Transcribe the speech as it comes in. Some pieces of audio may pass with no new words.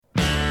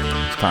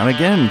time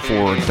again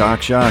for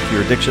Doc Jacques,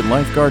 your Addiction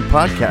Lifeguard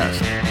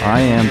podcast.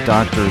 I am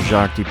Dr.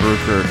 Jacques de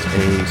Broekert,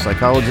 a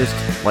psychologist,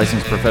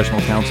 licensed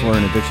professional counselor,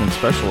 and addiction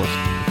specialist.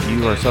 If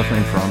you are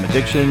suffering from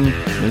addiction,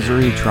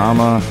 misery,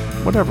 trauma,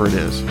 whatever it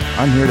is,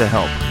 I'm here to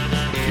help.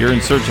 If you're in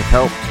search of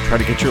help to try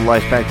to get your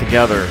life back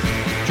together,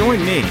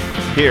 join me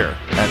here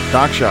at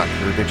Doc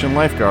Jacques, your Addiction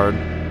Lifeguard,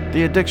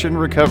 the Addiction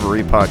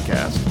Recovery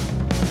Podcast.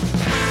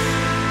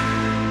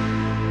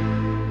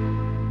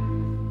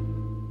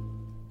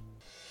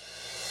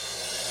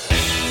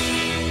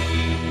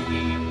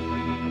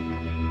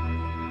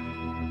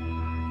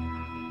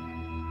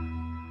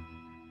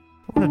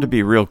 I wanted to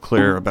be real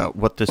clear about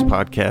what this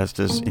podcast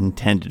is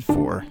intended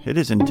for. It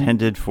is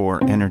intended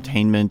for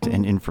entertainment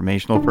and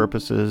informational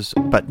purposes,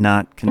 but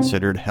not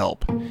considered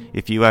help.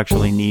 If you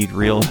actually need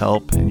real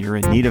help and you're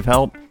in need of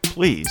help,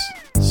 please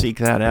seek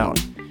that out.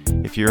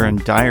 If you're in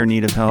dire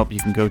need of help, you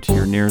can go to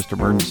your nearest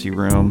emergency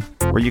room,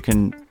 or you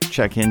can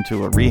check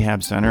into a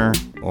rehab center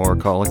or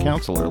call a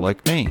counselor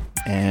like me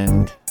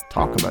and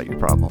talk about your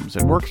problems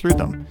and work through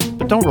them.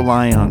 But don't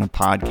rely on a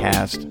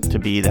podcast to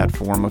be that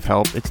form of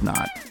help. It's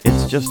not.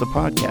 It's just a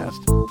podcast.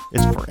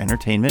 It's for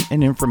entertainment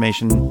and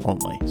information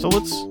only. So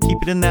let's keep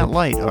it in that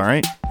light, all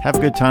right? Have a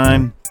good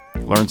time,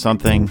 learn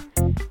something,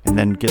 and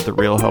then get the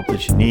real help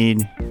that you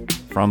need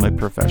from a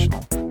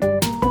professional.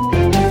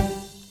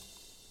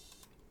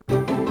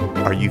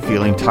 Are you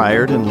feeling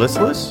tired and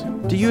listless?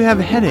 Do you have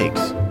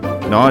headaches,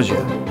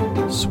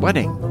 nausea,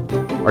 sweating?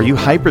 Are you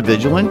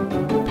hypervigilant?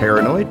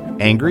 Paranoid,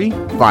 angry,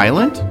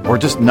 violent, or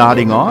just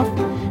nodding off?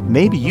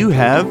 Maybe you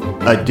have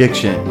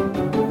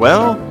addiction.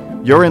 Well,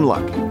 you're in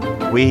luck.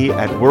 We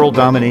at World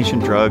Domination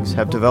Drugs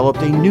have developed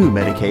a new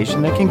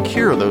medication that can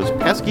cure those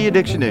pesky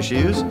addiction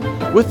issues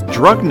with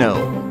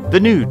DrugKnow, the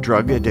new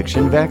drug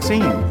addiction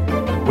vaccine.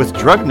 With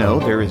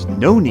DrugKnow, there is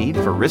no need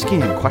for risky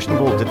and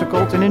questionable,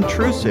 difficult, and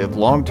intrusive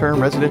long-term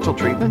residential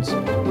treatments.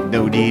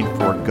 No need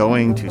for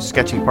going to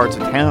sketchy parts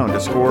of town to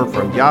score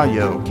from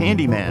Yayo,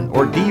 Candyman,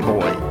 or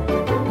D-Boy.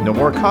 No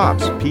more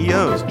cops,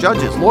 POs,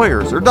 judges,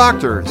 lawyers, or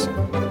doctors.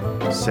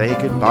 Say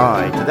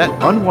goodbye to that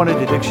unwanted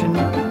addiction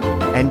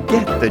and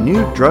get the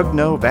new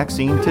DrugKnow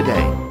vaccine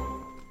today.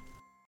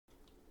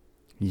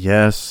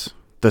 Yes,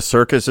 the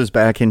circus is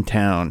back in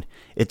town.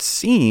 It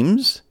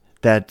seems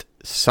that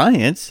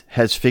science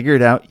has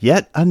figured out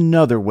yet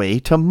another way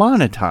to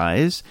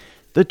monetize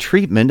the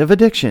treatment of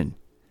addiction.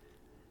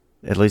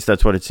 At least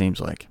that's what it seems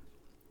like.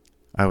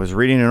 I was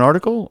reading an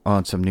article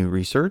on some new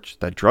research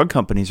that drug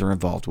companies are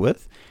involved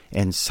with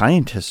and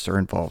scientists are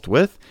involved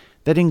with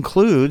that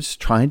includes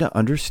trying to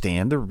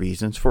understand the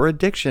reasons for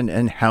addiction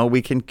and how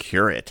we can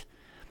cure it.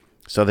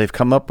 So they've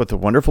come up with the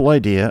wonderful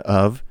idea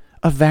of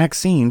a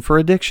vaccine for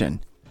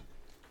addiction.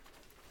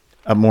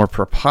 A more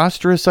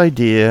preposterous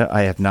idea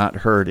I have not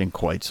heard in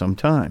quite some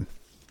time.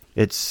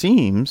 It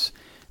seems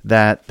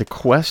that the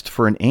quest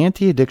for an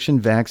anti-addiction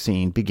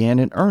vaccine began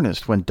in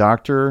earnest when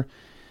Dr.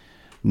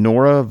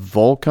 Nora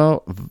Volkow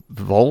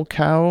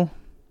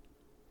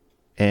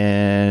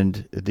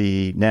and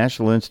the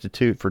National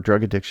Institute for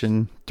Drug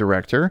Addiction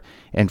director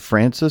and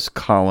Francis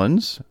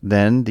Collins,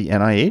 then the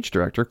NIH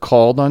director,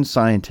 called on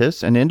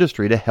scientists and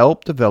industry to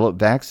help develop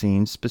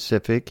vaccines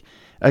specific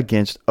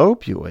against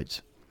opioids.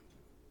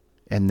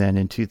 And then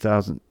in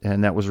 2000,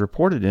 and that was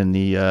reported in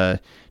the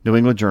New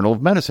England Journal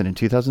of Medicine in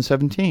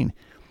 2017.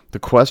 The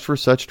quest for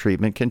such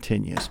treatment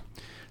continues.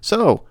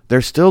 So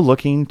they're still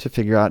looking to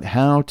figure out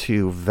how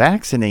to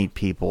vaccinate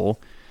people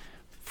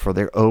for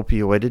their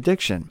opioid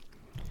addiction.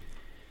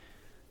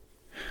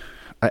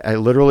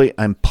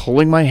 I'm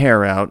pulling my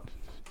hair out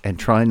and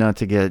trying not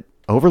to get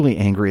overly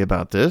angry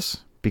about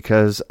this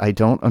because I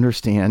don't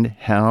understand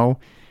how,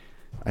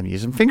 I'm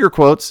using finger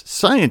quotes,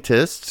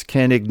 scientists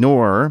can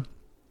ignore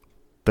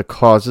the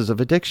causes of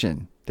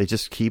addiction. They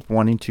just keep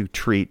wanting to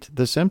treat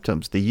the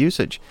symptoms, the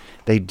usage.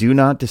 They do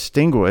not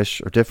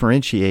distinguish or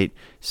differentiate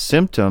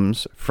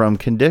symptoms from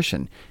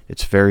condition.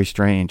 It's very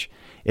strange.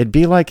 It'd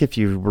be like if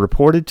you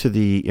reported to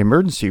the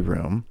emergency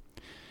room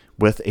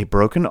with a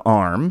broken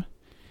arm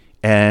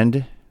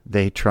and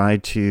they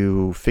tried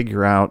to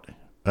figure out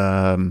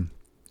how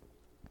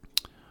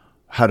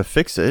to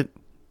fix it.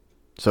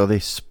 So they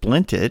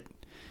splint it.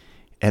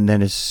 And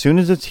then as soon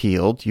as it's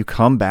healed, you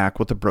come back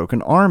with a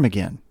broken arm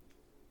again.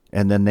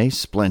 And then they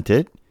splint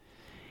it.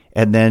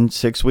 And then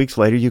 6 weeks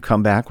later, you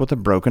come back with a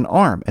broken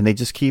arm. And they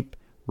just keep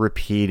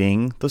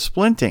repeating the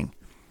splinting.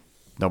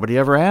 Nobody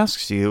ever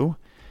asks you,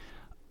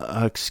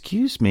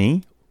 excuse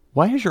me,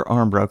 why is your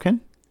arm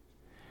broken?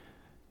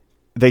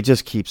 They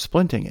just keep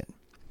splinting it.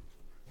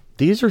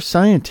 These are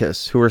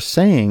scientists who are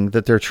saying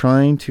that they're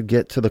trying to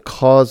get to the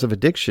cause of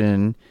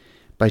addiction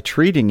by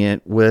treating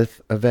it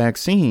with a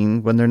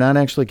vaccine when they're not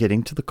actually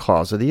getting to the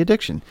cause of the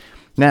addiction.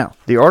 Now,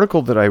 the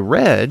article that I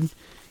read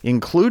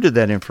included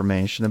that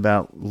information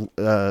about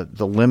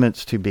the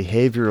limits to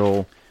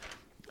behavioral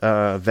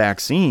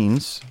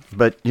vaccines,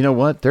 but you know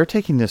what? They're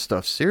taking this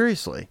stuff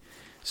seriously.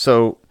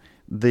 So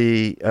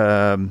the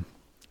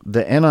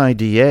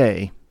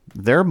NIDA,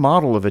 their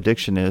model of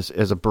addiction is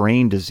as a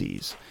brain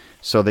disease.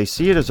 So they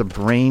see it as a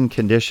brain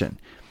condition.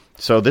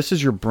 So this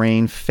is your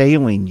brain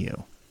failing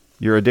you.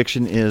 Your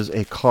addiction is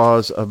a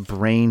cause of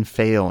brain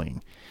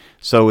failing.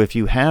 So if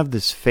you have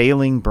this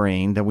failing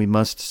brain, then we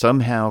must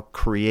somehow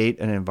create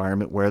an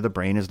environment where the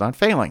brain is not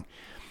failing.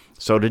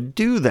 So to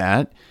do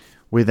that,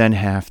 we then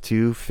have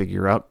to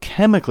figure out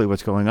chemically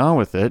what's going on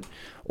with it,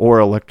 or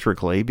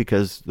electrically,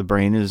 because the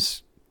brain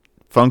is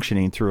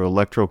functioning through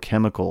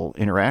electrochemical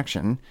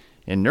interaction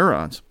in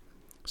neurons.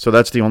 So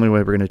that's the only way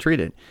we're going to treat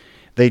it.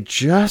 They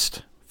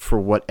just, for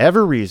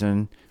whatever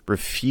reason,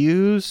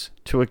 refuse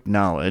to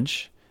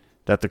acknowledge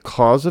that the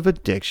cause of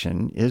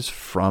addiction is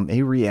from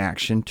a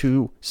reaction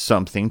to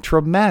something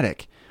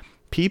traumatic.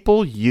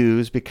 People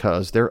use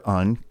because they're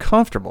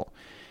uncomfortable.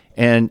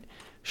 And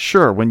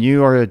sure, when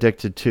you are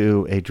addicted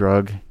to a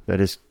drug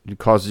that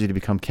causes you to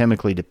become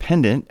chemically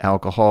dependent,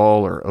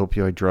 alcohol or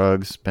opioid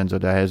drugs,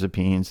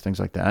 benzodiazepines, things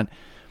like that,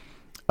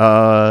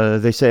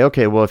 they say,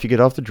 okay, well, if you get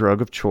off the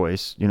drug of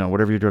choice,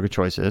 whatever your drug of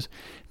choice is,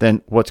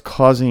 then what's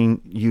causing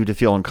you to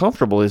feel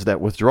uncomfortable is that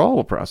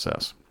withdrawal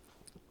process.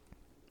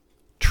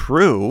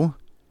 True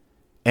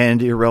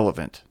and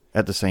irrelevant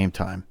at the same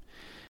time.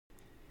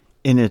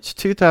 In its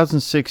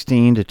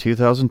 2016 to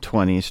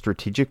 2020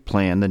 strategic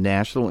plan, the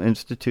National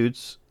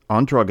Institutes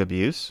on Drug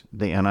Abuse,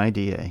 the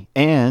NIDA,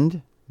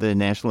 and the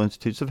National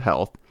Institutes of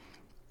Health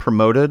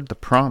promoted the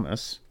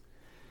promise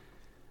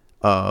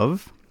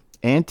of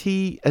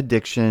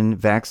anti-addiction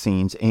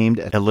vaccines aimed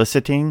at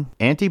eliciting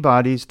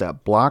antibodies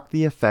that block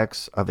the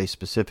effects of a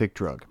specific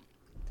drug.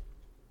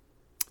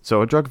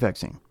 So a drug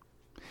vaccine.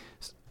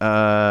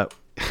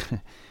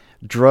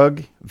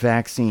 Drug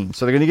vaccine.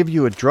 So they're going to give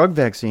you a drug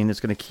vaccine that's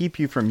going to keep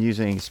you from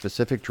using a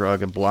specific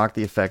drug and block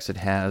the effects it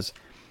has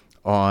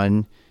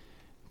on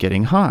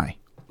getting high.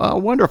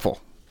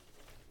 Wonderful.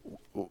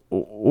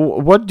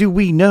 What do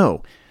we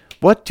know?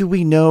 What do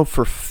we know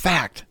for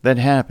fact that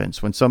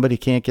happens when somebody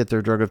can't get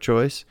their drug of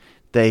choice?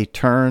 They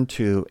turn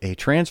to a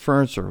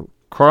transference or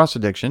cross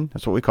addiction,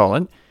 that's what we call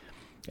it,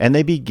 and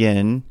they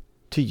begin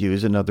to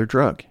use another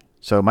drug.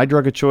 So my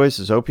drug of choice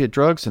is opiate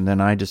drugs, and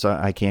then I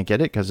decide I can't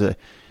get it because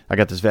I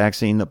got this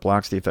vaccine that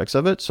blocks the effects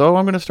of it, so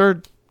I'm going to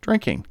start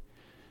drinking.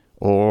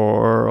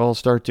 Or I'll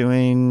start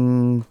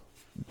doing,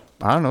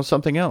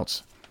 something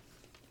else.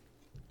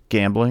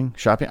 Gambling,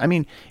 shopping. I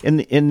mean,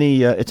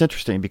 it's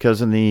interesting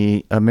because in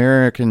the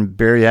American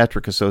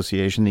Bariatric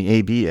Association, the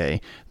ABA,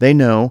 they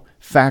know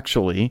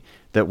factually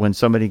that when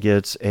somebody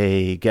gets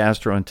a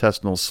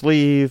gastrointestinal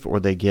sleeve or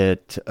they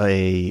get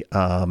a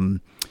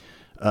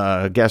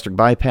gastric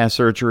bypass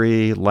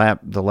surgery,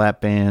 the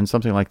lap band,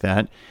 something like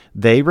that,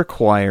 they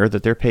require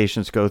that their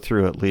patients go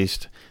through at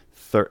least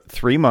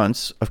 3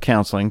 months of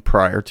counseling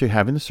prior to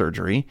having the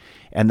surgery,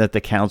 and that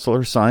the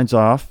counselor signs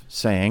off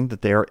saying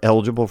that they are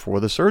eligible for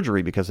the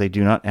surgery because they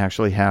do not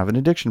actually have an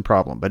addiction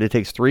problem. But it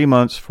takes 3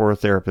 months for a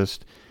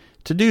therapist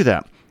to do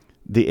that.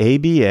 The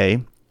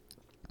ABA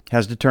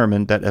has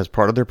determined that as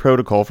part of their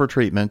protocol for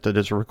treatment, that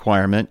is a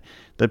requirement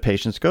that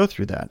patients go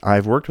through that.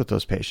 I've worked with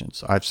those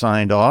patients. I've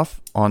signed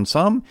off on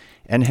some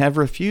and have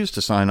refused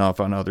to sign off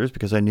on others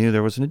because I knew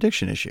there was an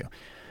addiction issue.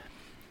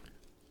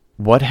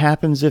 What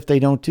happens if they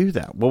don't do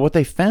that? Well, what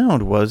they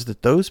found was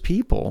that those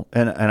people,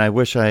 and I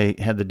wish I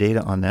had the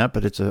data on that,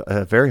 but it's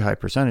a very high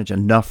percentage,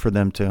 enough for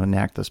them to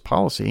enact this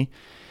policy,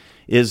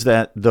 is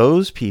that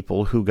those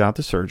people who got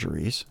the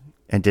surgeries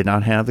and did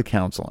not have the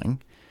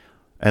counseling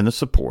and the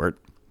support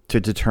to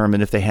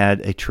determine if they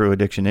had a true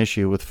addiction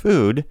issue with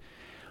food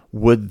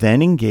would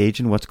then engage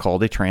in what's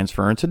called a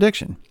transference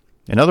addiction.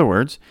 In other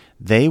words,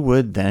 they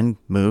would then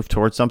move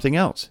towards something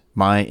else.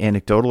 My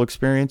anecdotal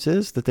experience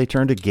is that they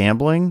turn to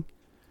gambling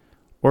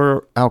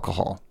or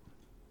alcohol.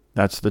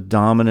 That's the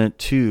dominant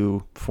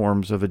two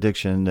forms of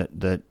addiction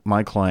that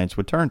my clients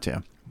would turn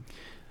to.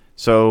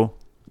 So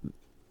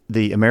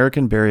the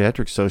American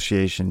Bariatric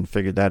Association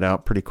figured that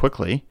out pretty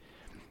quickly.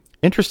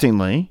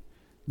 Interestingly,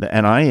 the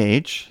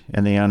NIH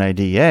and the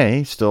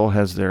NIDA still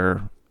has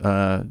their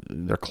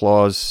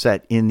clause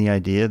set in the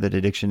idea that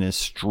addiction is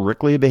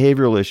strictly a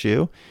behavioral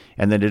issue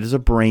and that it is a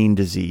brain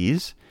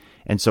disease.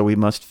 And so we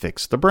must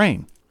fix the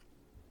brain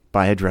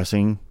by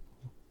addressing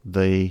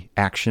the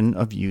action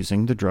of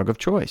using the drug of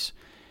choice.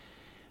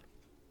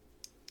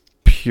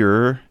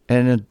 Pure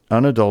and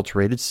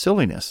unadulterated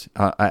silliness.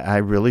 I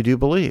really do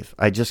believe.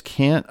 I just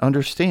can't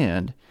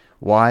understand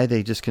why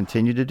they just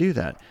continue to do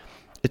that.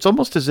 It's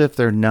almost as if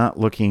they're not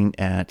looking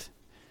at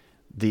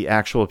the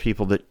actual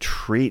people that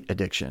treat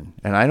addiction.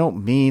 And I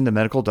don't mean the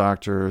medical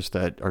doctors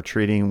that are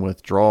treating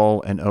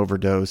withdrawal and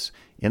overdose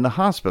in the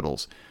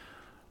hospitals.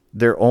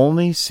 They're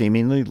only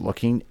seemingly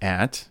looking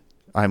at,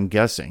 I'm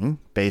guessing,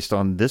 based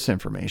on this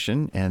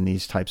information and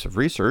these types of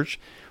research,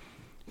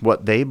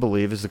 what they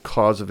believe is the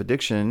cause of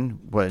addiction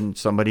when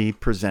somebody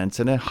presents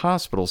in a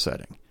hospital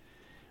setting,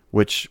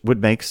 which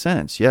would make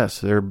sense.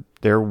 Yes, they're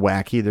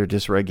wacky, they're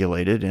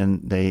dysregulated,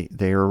 and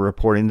they are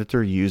reporting that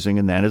they're using,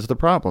 and that is the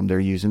problem. They're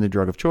using the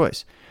drug of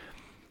choice.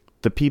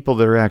 The people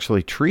that are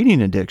actually treating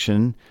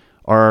addiction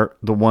are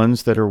the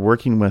ones that are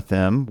working with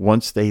them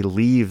once they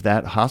leave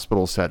that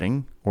hospital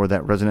setting or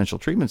that residential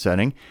treatment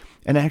setting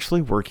and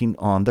actually working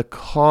on the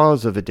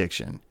cause of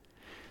addiction.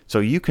 So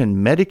you can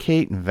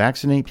medicate and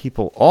vaccinate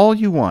people all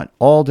you want,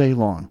 all day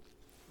long.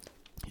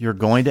 You're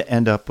going to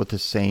end up with the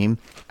same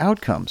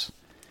outcomes.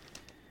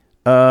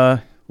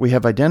 We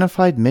have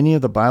identified many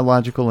of the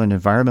biological and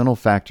environmental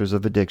factors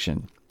of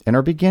addiction and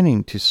are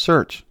beginning to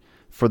search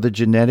for the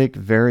genetic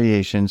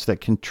variations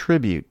that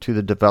contribute to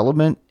the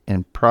development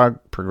and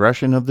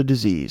progression of the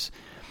disease,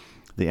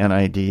 the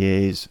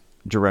NIDA's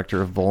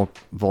director of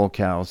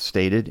Volkow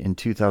stated in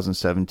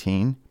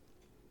 2017.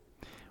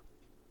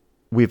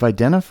 We've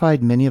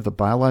identified many of the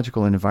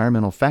biological and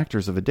environmental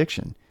factors of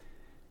addiction.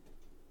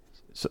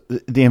 So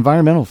the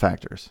environmental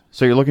factors.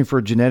 So you're looking for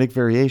a genetic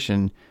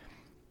variation.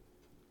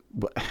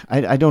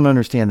 I don't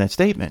understand that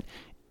statement.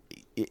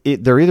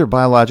 They're either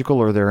biological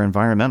or they're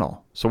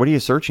environmental. So what are you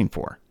searching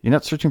for? You're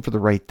not searching for the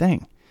right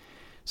thing.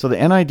 So the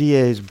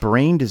NIDA's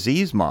brain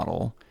disease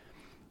model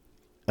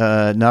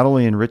not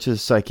only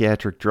enriches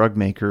psychiatric drug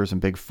makers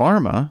and big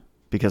pharma,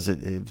 because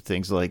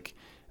things like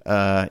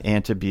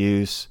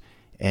antabuse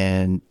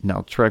and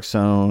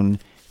naltrexone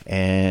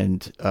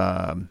and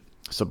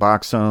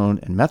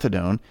Suboxone and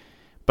methadone,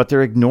 but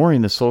they're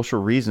ignoring the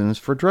social reasons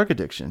for drug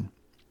addiction.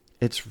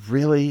 It's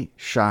really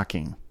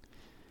shocking.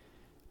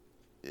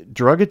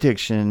 Drug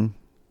addiction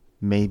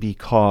may be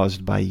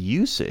caused by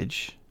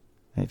usage.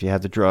 If you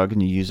have the drug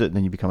and you use it,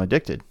 then you become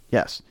addicted.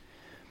 Yes.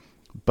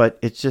 But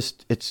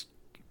it's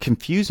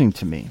confusing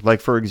to me. Like,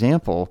 for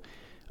example,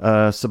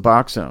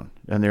 Suboxone.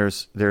 And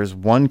there's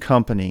one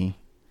company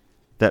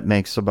that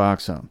makes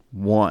Suboxone.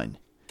 One.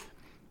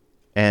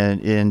 And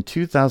in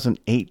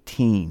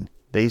 2018,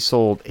 they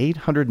sold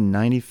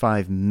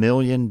 $895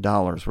 million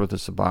worth of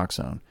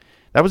Suboxone.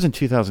 That was in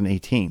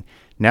 2018.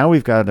 Now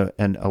we've got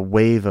a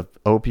wave of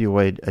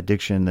opioid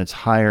addiction that's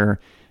higher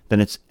than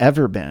it's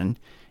ever been,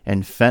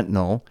 and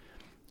fentanyl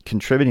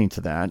contributing to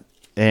that.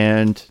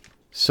 And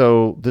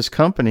so this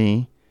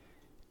company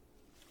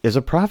is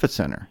a profit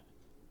center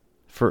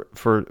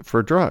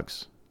for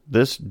drugs.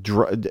 This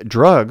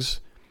drugs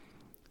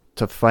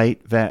to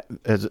fight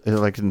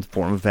like in the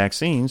form of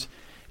vaccines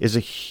is a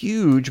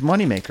huge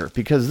moneymaker,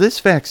 because this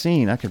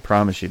vaccine, I can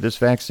promise you, this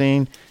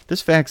vaccine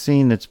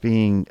that's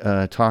being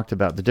talked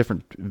about, the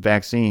different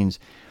vaccines,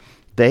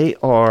 they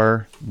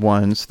are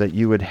ones that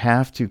you would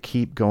have to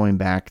keep going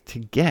back to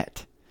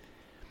get.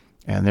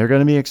 And they're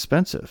going to be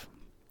expensive.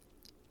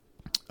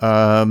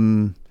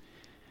 So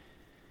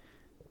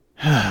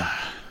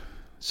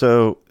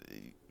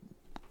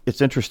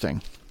it's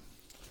interesting.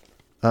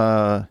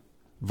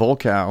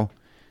 Volkow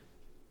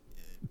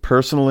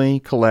personally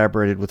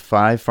collaborated with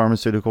 5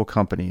 pharmaceutical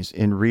companies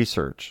in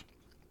research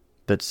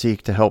that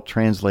seek to help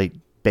translate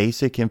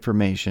basic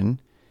information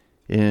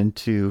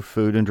into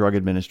Food and Drug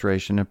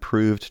Administration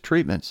approved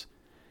treatments.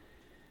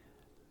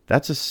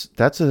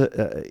 That's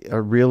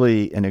a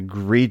really an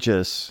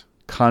egregious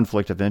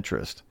conflict of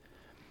interest.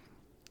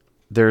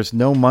 There's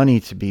no money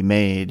to be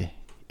made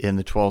in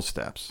the 12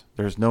 steps.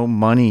 There's no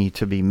money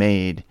to be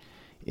made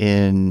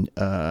in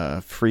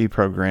free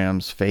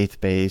programs,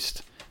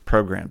 faith-based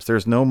programs.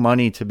 There's no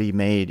money to be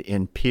made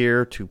in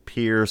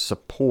peer-to-peer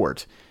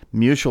support,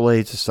 mutual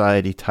aid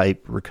society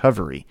type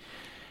recovery.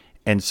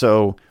 And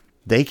so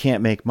they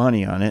can't make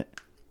money on it.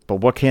 But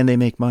what can they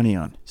make money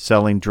on?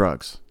 Selling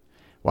drugs.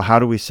 Well, how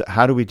do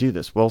we do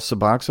this? Well,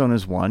 Suboxone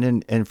is one.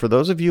 And for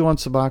those of you on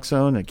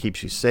Suboxone, it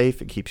keeps you safe.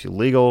 It keeps you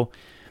legal.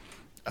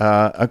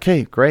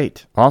 Okay,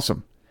 great.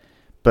 Awesome.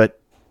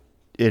 But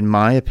in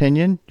my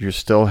opinion, you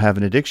still have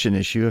an addiction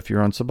issue if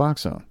you're on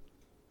Suboxone.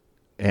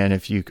 And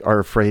if you are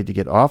afraid to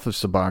get off of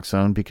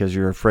Suboxone because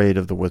you're afraid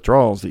of the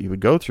withdrawals that you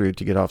would go through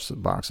to get off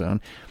Suboxone,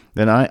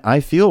 then I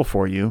feel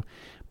for you.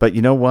 But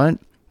you know what?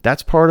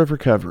 That's part of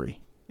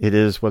recovery. It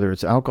is, whether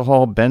it's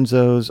alcohol,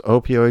 benzos,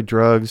 opioid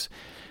drugs,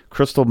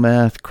 crystal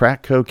meth,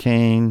 crack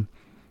cocaine,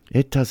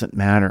 it doesn't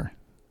matter.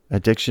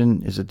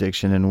 Addiction is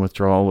addiction and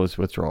withdrawal is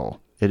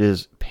withdrawal. It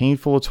is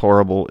painful. It's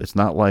horrible. It's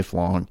not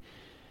lifelong.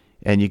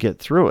 And you get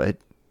through it.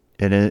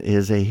 And it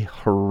is a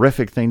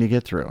horrific thing to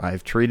get through.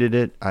 I've treated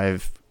it.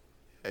 I've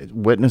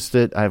witnessed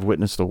it. I've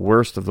witnessed the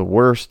worst of the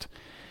worst.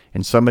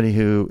 And somebody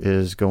who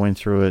is going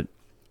through it,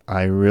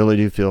 I really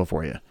do feel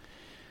for you.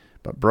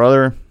 But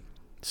brother,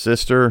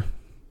 sister,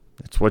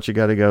 it's what you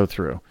got to go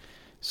through.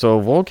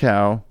 So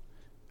Volkow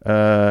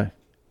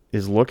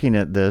is looking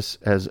at this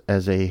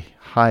as a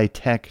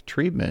high-tech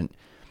treatment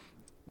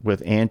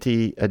with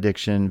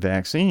anti-addiction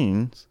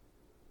vaccines.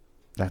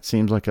 That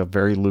seems like a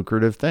very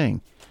lucrative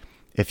thing.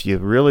 If you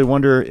really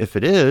wonder if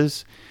it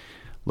is,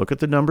 look at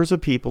the numbers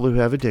of people who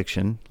have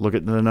addiction. Look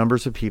at the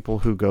numbers of people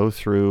who go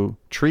through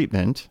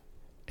treatment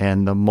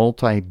and the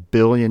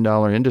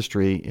multi-billion-dollar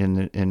industry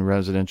in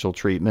residential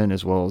treatment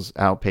as well as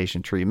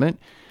outpatient treatment.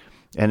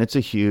 And it's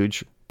a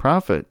huge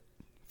profit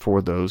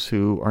for those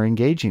who are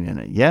engaging in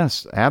it.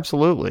 Yes,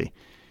 absolutely.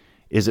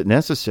 Is it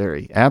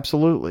necessary?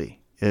 Absolutely.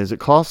 Is it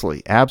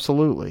costly?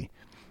 Absolutely.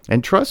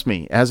 And trust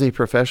me, as a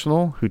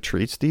professional who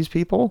treats these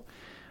people,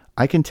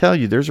 I can tell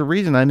you there's a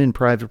reason I'm in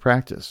private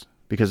practice,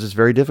 because it's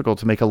very difficult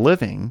to make a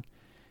living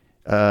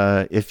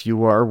if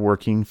you are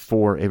working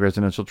for a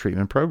residential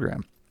treatment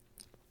program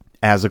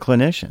as a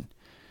clinician.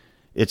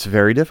 It's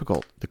very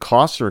difficult. The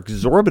costs are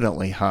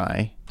exorbitantly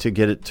high to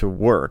get it to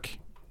work,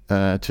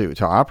 to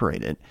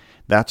operate it.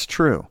 That's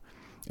true.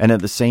 And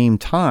at the same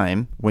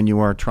time, when you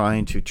are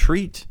trying to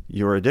treat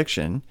your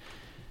addiction,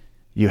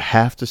 you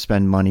have to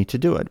spend money to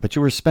do it. But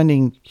you were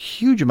spending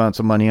huge amounts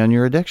of money on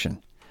your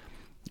addiction.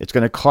 It's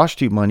going to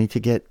cost you money to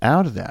get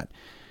out of that.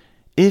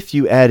 If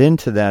you add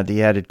into that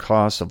the added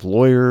costs of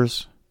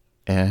lawyers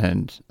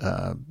and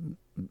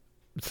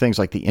things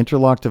like the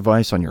interlock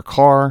device on your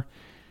car,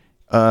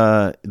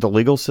 the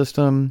legal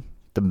system,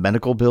 the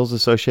medical bills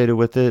associated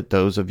with it,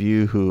 those of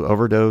you who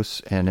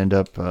overdose and end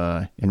up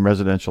in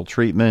residential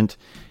treatment,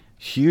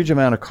 huge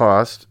amount of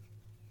cost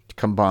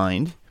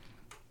combined.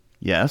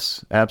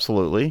 Yes,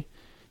 absolutely.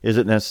 Is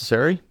it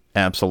necessary?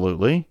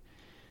 Absolutely.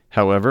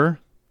 However,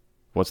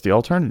 what's the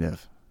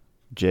alternative?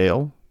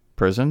 Jail,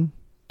 prison,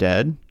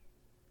 dead?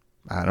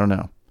 I don't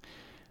know.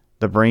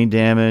 The brain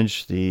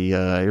damage, the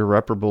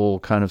irreparable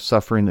kind of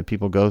suffering that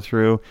people go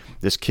through.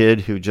 This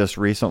kid who just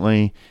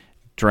recently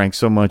drank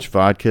so much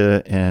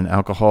vodka and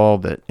alcohol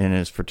that in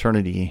his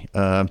fraternity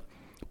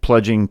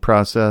pledging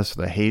process,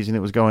 the hazing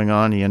that was going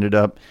on, he ended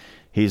up,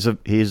 he's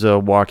a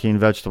walking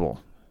vegetable.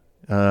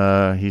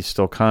 He's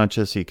still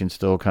conscious. He can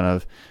still kind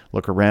of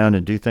look around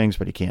and do things,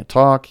 but he can't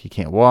talk. He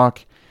can't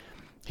walk.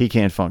 He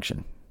can't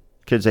function.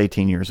 Kid's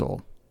 18 years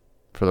old.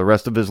 For the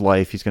rest of his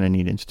life, he's going to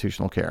need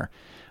institutional care.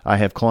 I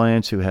have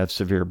clients who have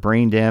severe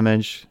brain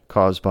damage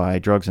caused by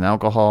drugs and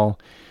alcohol.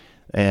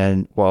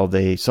 And while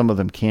some of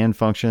them can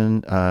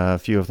function, a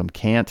few of them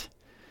can't.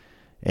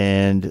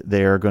 And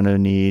they're going to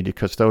need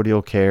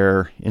custodial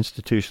care,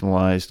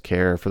 institutionalized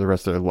care for the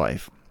rest of their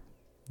life.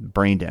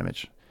 Brain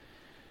damage.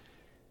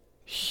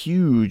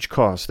 Huge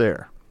cost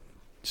there.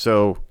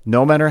 So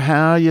no matter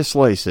how you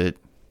slice it,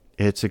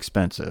 it's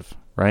expensive,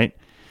 right?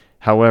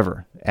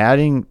 However,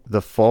 adding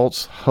the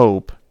false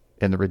hope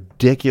and the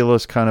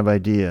ridiculous kind of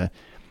idea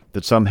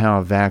that somehow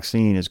a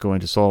vaccine is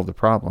going to solve the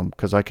problem,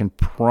 because I can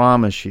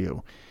promise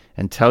you,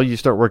 until you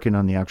start working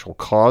on the actual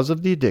cause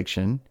of the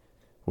addiction,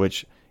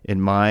 which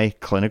in my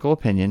clinical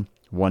opinion,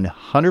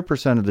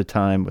 100% of the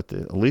time,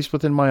 at least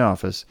within my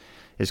office,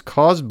 is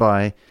caused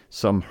by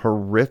some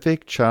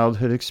horrific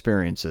childhood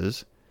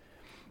experiences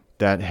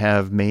that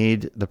have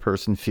made the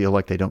person feel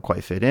like they don't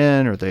quite fit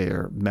in or they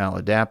are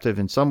maladaptive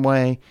in some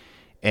way,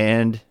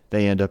 and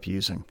they end up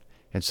using.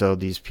 And so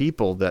these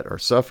people that are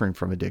suffering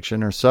from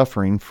addiction are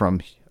suffering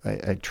from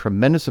a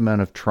tremendous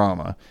amount of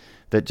trauma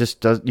that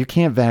just you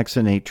can't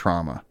vaccinate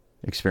trauma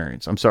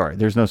experience. I'm sorry,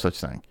 there's no such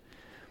thing.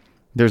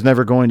 There's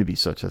never going to be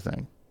such a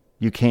thing.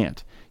 You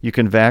can't. You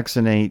can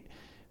vaccinate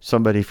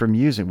somebody from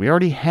using. We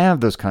already have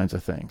those kinds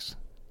of things.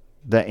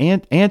 The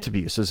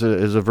antabuse is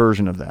a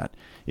version of that,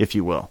 if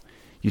you will.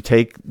 You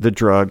take the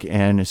drug,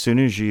 and as soon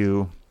as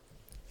you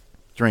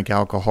drink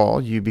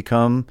alcohol, you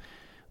become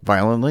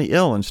violently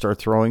ill and start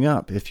throwing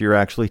up if you're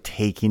actually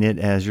taking it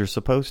as you're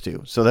supposed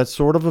to. So that's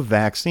sort of a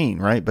vaccine,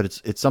 right? But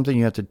it's something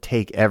you have to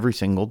take every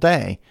single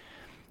day.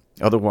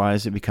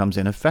 Otherwise, it becomes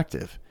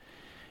ineffective.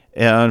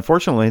 And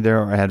unfortunately,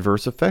 there are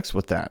adverse effects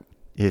with that.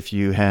 If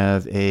you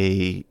have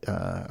a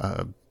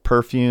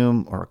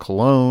perfume or a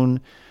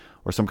cologne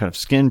or some kind of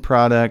skin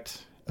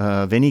product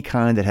of any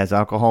kind that has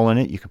alcohol in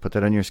it, you can put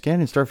that on your skin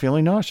and start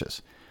feeling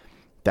nauseous.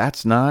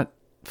 That's not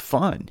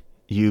fun.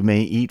 You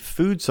may eat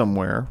food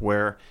somewhere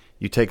where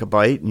you take a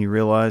bite and you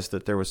realize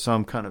that there was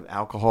some kind of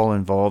alcohol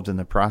involved in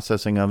the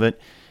processing of it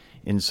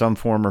in some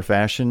form or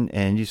fashion,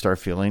 and you start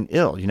feeling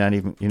ill.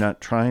 You're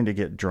not trying to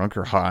get drunk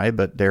or high,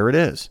 but there it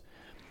is.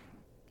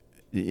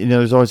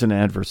 There's always an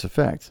adverse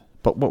effect.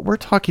 But what we're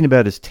talking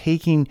about is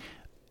taking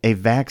a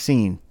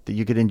vaccine that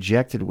you get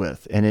injected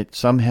with, and it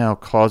somehow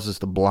causes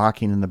the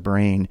blocking in the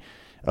brain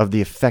of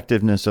the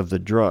effectiveness of the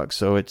drug.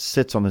 So it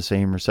sits on the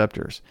same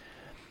receptors.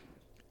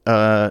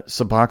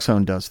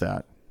 Suboxone does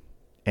that,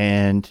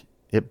 and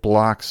it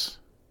blocks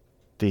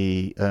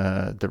the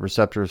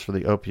receptors for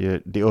the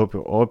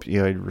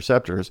opioid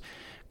receptors,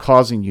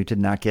 causing you to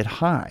not get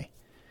high.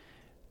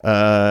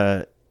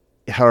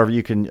 However,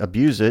 you can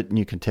abuse it, and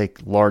you can take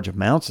large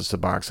amounts of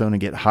Suboxone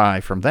and get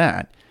high from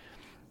that.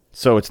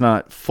 So it's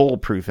not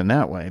foolproof in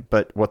that way.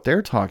 But what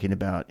they're talking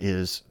about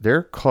is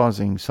they're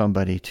causing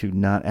somebody to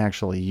not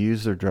actually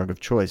use their drug of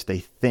choice. They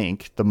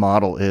think the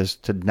model is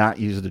to not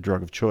use the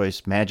drug of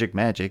choice. Magic,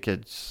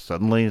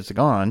 suddenly it's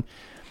gone.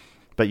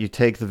 But you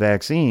take the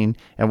vaccine,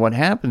 and what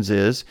happens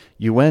is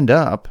you end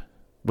up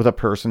with a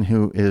person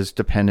who is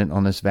dependent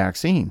on this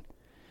vaccine.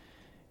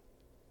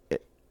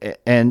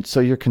 And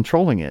so you're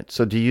controlling it.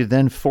 So do you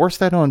then force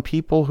that on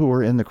people who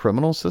are in the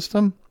criminal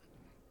system?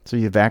 So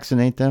you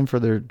vaccinate them for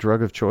their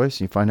drug of choice.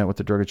 You find out what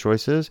the drug of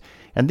choice is.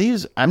 And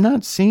these, I'm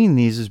not seeing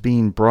these as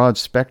being broad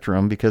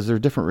spectrum because there are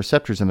different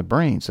receptors in the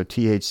brain. So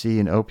THC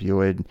and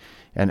opioid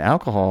and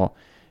alcohol,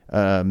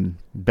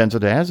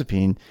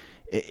 benzodiazepine,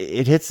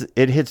 it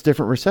hits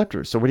different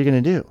receptors. So what are you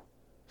going to do?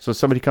 So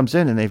somebody comes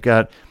in and they've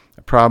got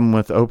a problem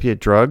with opiate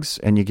drugs,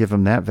 and you give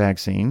them that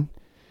vaccine.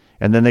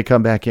 And then they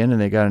come back in and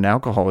they got an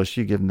alcohol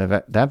issue, you give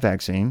them that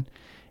vaccine.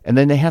 And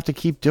then they have to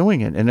keep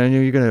doing it. And then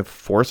you're going to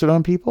force it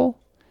on people?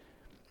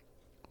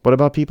 What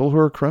about people who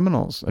are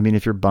criminals? I mean,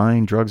 if you're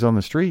buying drugs on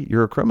the street,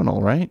 you're a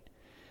criminal, right?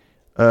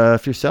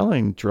 If you're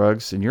selling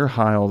drugs and you're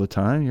high all the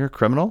time, you're a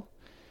criminal.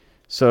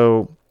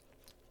 So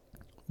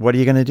what are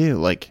you going to do?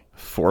 Like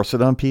force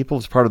it on people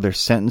as part of their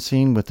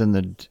sentencing within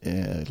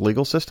the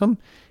legal system?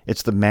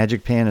 It's the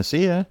magic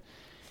panacea.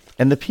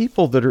 And the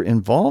people that are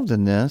involved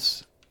in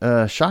this,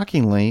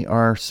 shockingly,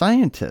 are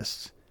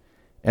scientists.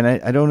 And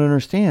I don't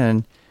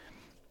understand.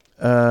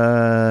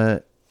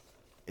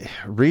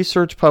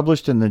 Research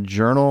published in the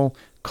journal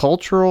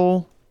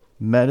Cultural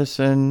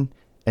Medicine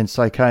and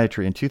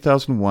Psychiatry in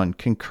 2001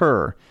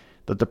 concur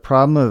that the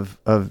problem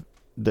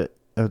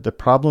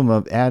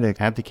of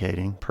addict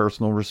abdicating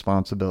personal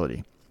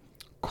responsibility.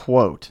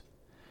 Quote,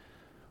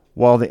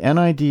 while the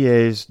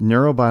NIDA's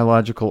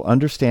neurobiological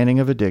understanding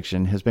of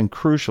addiction has been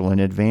crucial in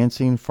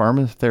advancing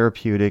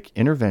pharmacotherapeutic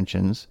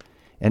interventions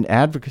and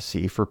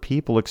advocacy for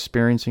people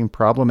experiencing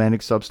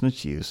problematic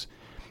substance use,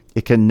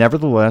 it can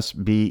nevertheless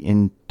be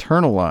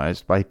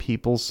internalized by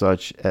people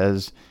such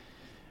as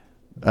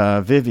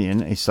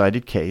Vivian, a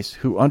cited case,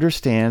 who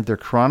understand their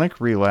chronic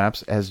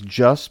relapse as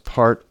just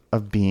part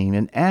of being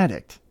an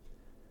addict.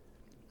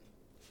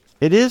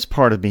 It is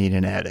part of being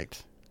an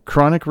addict.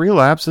 Chronic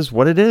relapse is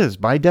what it is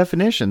by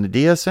definition, the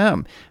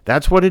DSM.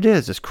 That's what it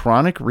is. It's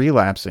chronic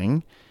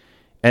relapsing,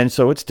 and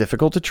so it's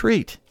difficult to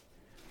treat.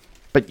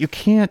 But you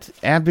can't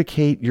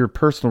abdicate your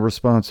personal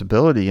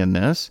responsibility in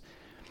this.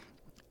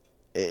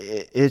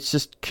 It's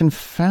just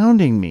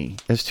confounding me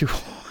as to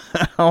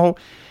how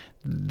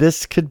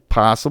this could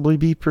possibly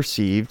be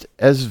perceived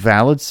as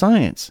valid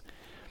science.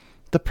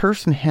 The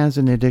person has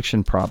an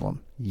addiction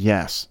problem.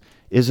 Yes.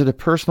 Is it a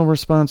personal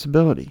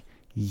responsibility?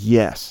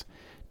 Yes.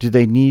 Do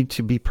they need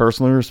to be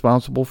personally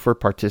responsible for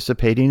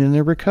participating in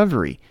their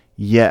recovery?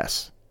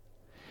 Yes.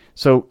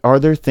 So are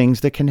there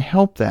things that can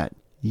help that?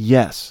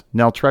 Yes.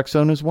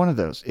 Naltrexone is one of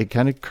those. It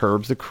kind of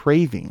curbs the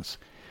cravings.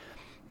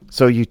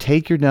 So you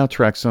take your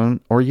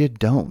naltrexone or you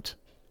don't.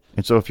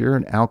 And so if you're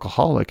an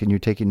alcoholic and you're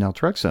taking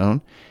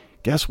naltrexone,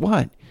 guess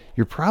what?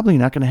 You're probably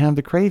not going to have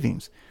the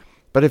cravings.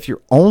 But if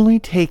you're only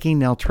taking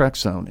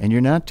naltrexone and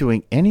you're not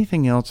doing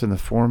anything else in the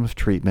form of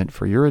treatment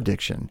for your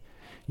addiction,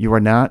 you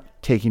are not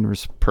taking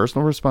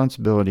personal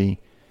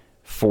responsibility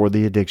for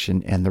the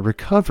addiction and the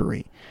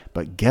recovery.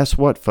 But guess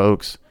what,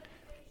 folks?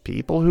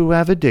 People who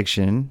have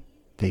addiction,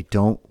 they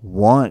don't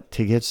want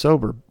to get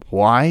sober.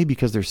 Why?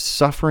 Because they're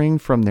suffering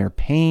from their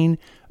pain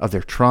of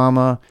their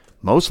trauma,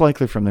 most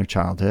likely from their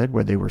childhood,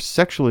 where they were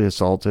sexually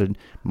assaulted,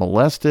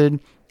 molested,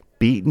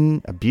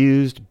 beaten,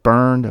 abused,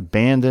 burned,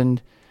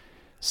 abandoned,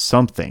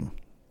 something.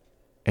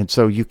 And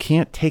so you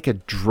can't take a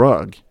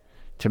drug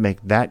to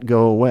make that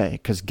go away,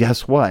 because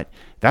guess what?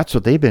 That's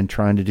what they've been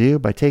trying to do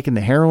by taking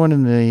the heroin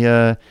and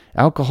the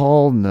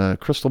alcohol and the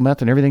crystal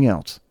meth and everything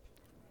else.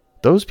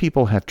 Those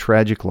people have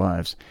tragic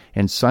lives.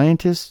 And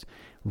scientists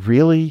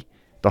really,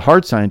 the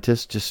hard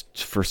scientists,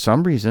 just for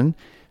some reason,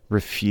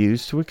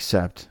 refuse to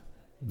accept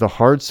the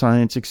hard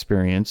science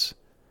experience.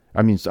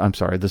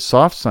 The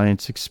soft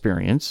science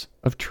experience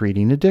of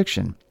treating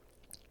addiction.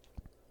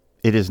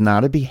 It is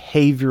not a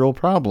behavioral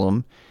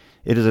problem.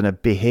 It is a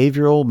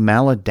behavioral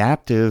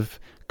maladaptive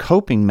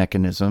coping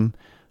mechanism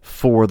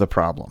for the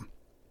problem.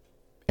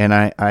 And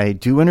I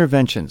do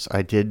interventions.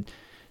 I did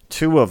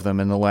 2 of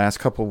them in the last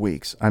couple of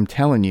weeks. I'm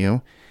telling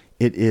you,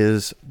 it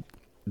is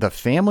the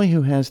family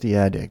who has the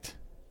addict.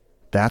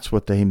 That's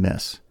what they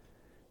miss.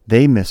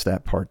 They miss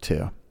that part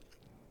too.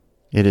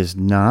 It is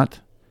not,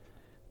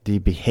 the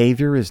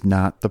behavior is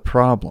not the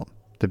problem.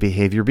 The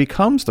behavior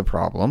becomes the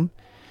problem,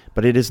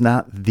 but it is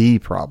not the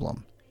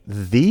problem.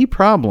 The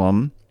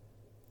problem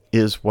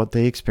is what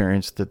they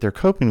experience that they're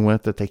coping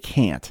with that they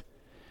can't.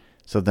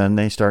 So then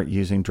they start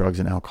using drugs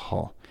and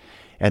alcohol.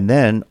 And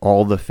then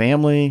all the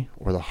family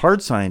or the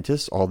hard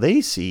scientists, all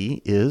they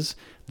see is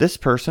this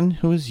person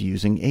who is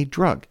using a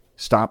drug.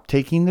 Stop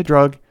taking the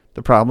drug,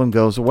 the problem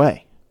goes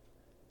away.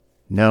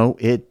 No,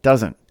 it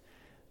doesn't.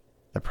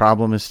 The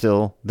problem is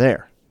still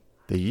there.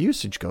 The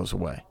usage goes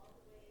away.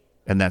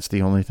 And that's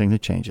the only thing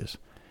that changes.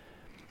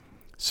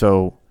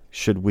 So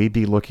should we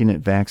be looking at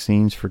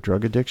vaccines for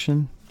drug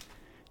addiction?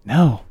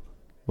 No.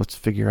 Let's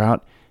figure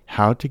out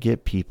how to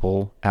get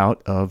people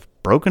out of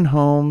broken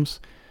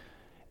homes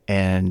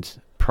and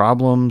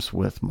problems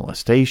with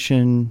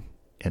molestation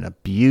and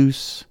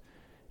abuse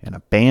and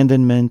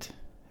abandonment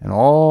and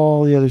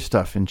all the other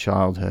stuff in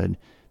childhood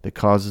that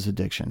causes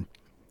addiction.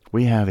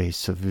 We have a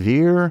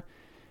severe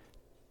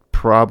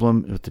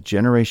problem with the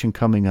generation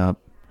coming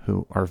up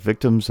who are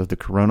victims of the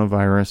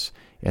coronavirus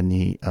and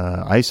the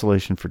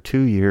isolation for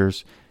 2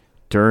 years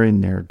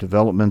during their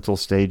developmental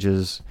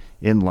stages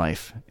in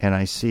life. And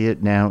I see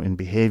it now in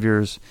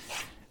behaviors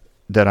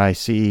that I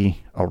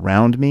see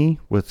around me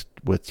with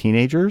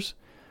teenagers.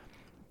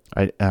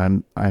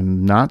 I'm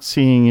not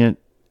seeing it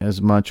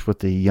as much with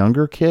the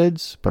younger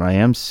kids, but I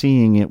am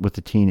seeing it with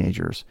the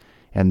teenagers.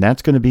 And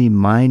that's going to be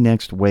my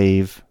next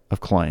wave of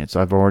clients.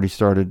 I've already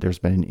started. There's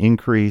been an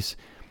increase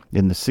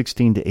in the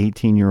 16 to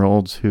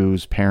 18-year-olds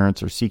whose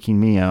parents are seeking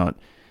me out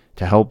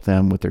to help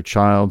them with their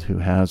child who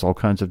has all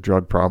kinds of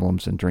drug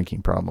problems and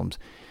drinking problems.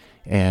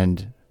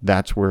 And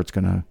that's where it's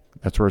going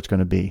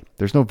to be.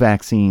 There's no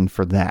vaccine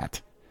for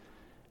that.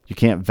 You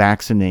can't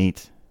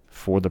vaccinate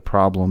for the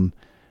problem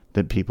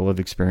that people have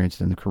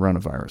experienced in the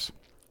coronavirus.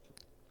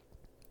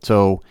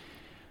 So,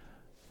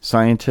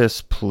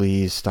 scientists,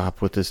 please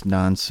stop with this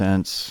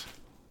nonsense.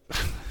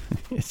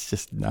 It's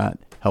just not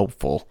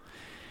helpful.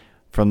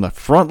 From the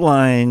front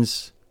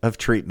lines of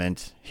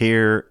treatment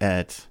here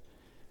at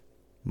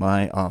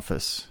my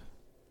office,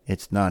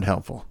 it's not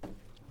helpful.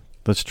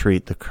 Let's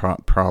treat the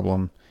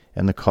problem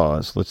and the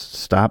cause. Let's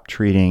stop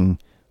treating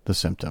the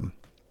symptom,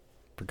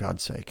 for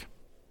God's sake.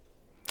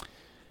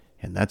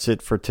 And that's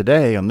it for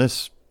today on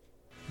this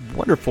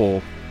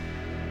wonderful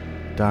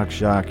Doc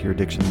Jacques, Your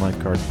Addiction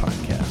Lifeguard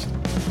podcast.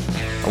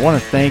 I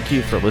want to thank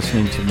you for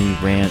listening to me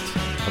rant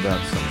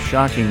about some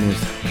shocking news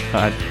that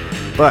I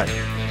got. But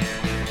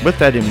with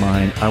that in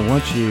mind, I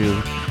want you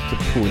to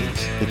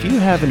please, if you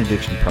have an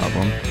addiction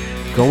problem,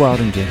 go out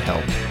and get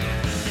help.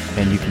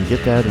 And you can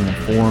get that in the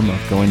form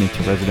of going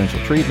into residential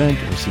treatment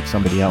or seek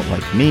somebody out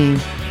like me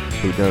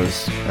who does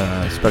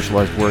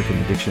specialized work in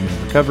addiction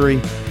and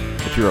recovery.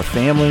 If you're a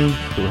family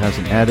who has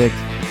an addict,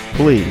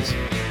 please,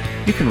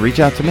 you can reach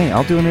out to me.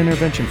 I'll do an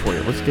intervention for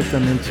you. Let's get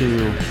them into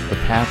the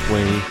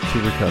pathway to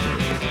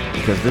recovery,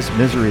 because this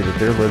misery that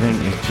they're living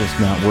is just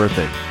not worth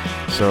it.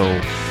 So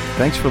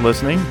thanks for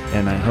listening,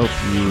 and I hope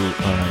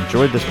you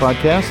enjoyed this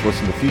podcast.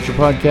 Listen to future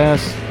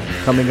podcasts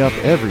coming up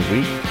every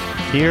week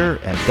here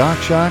at Doc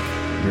Jacques,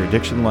 Your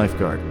Addiction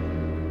Lifeguard.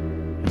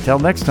 Until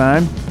next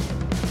time,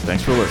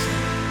 thanks for listening.